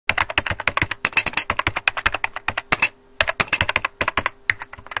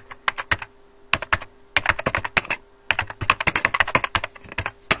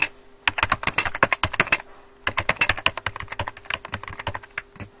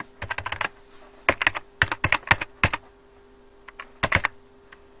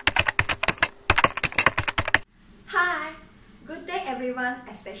everyone,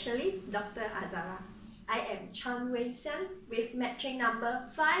 especially Dr. Azzahrah. I am Wei Sian with metric number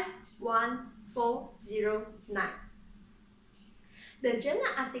 51409. The journal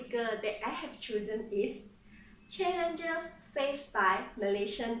article that I have chosen is Challenges Faced by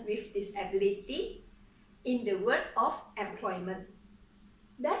Malaysians with Disability in the World of Employment.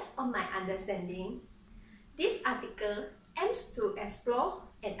 Based on my understanding, this article aims to explore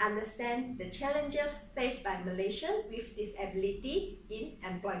and understand the challenges faced by Malaysians with disability in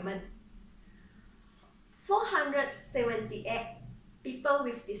employment. 478 people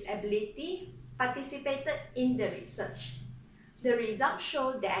with disability participated in the research. The results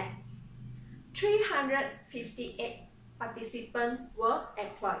show that 358 participants were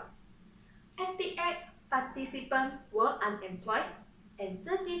employed, 88 participants were unemployed, and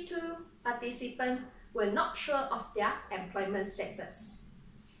 32 participants were not sure of their employment status.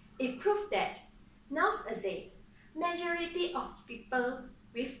 It proved that nowadays, majority of people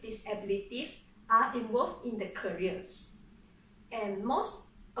with disabilities are involved in the careers, and most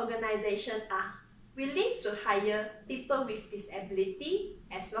organizations are willing to hire people with disability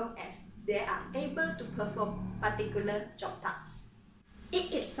as long as they are able to perform particular job tasks.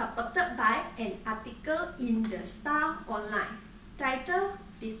 It is supported by an article in the Star Online titled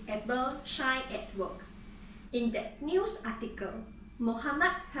Disabled Shine at Work. In that news article,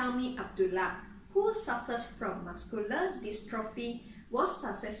 Muhammad Helmi Abdullah, who suffers from muscular dystrophy, was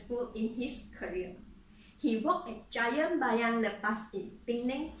successful in his career. He worked at Giant Bayan Lepas in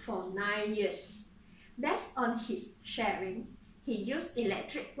Penang for 9 years. Based on his sharing, he used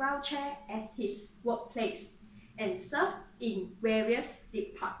electric wheelchair at his workplace and served in various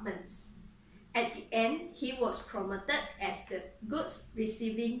departments. At the end, he was promoted as the goods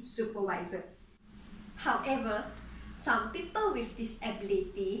receiving supervisor. However, some people with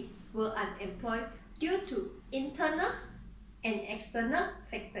disability were unemployed due to internal and external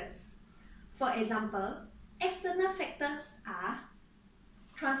factors. For example, external factors are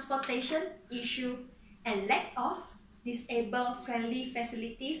transportation issue and lack of disabled-friendly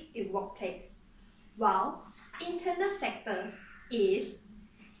facilities in workplace, while internal factors is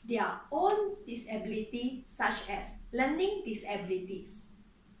their own disability such as learning disabilities.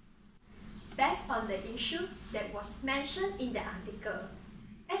 Based on the issue that was mentioned in the article,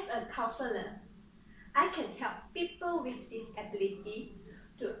 as a counselor, I can help people with disability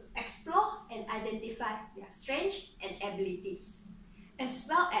to explore and identify their strengths and abilities, as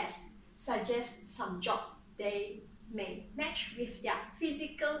well as suggest some jobs they may match with their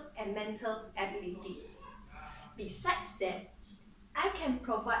physical and mental abilities. Besides that, I can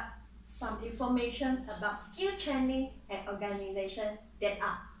provide some information about skill training and organizations that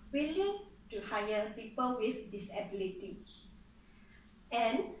are willing to hire people with disability,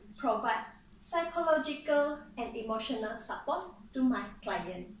 and provide psychological and emotional support to my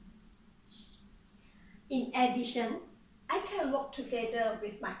client. In addition, I can work together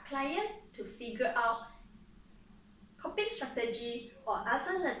with my client to figure out coping strategy or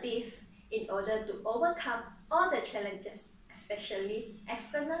alternative in order to overcome all the challenges, especially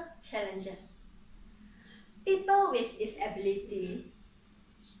external challenges. People with disability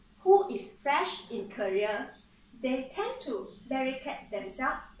who is fresh in career, they tend to barricade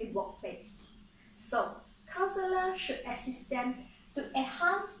themselves in workplace. So, counselors should assist them to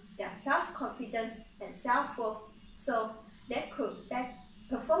enhance their self-confidence and self-worth so they could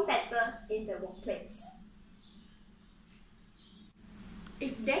perform better in the workplace.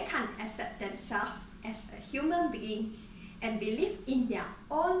 If they can't accept themselves as a human being and believe in their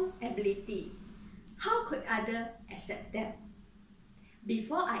own ability, how could others accept them?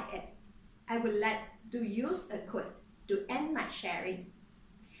 Before I end, I would like to use a quote to end my sharing.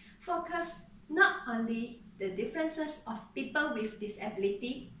 Focus not only the differences of people with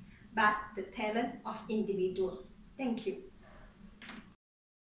disability, but the talent of individuals. Thank you.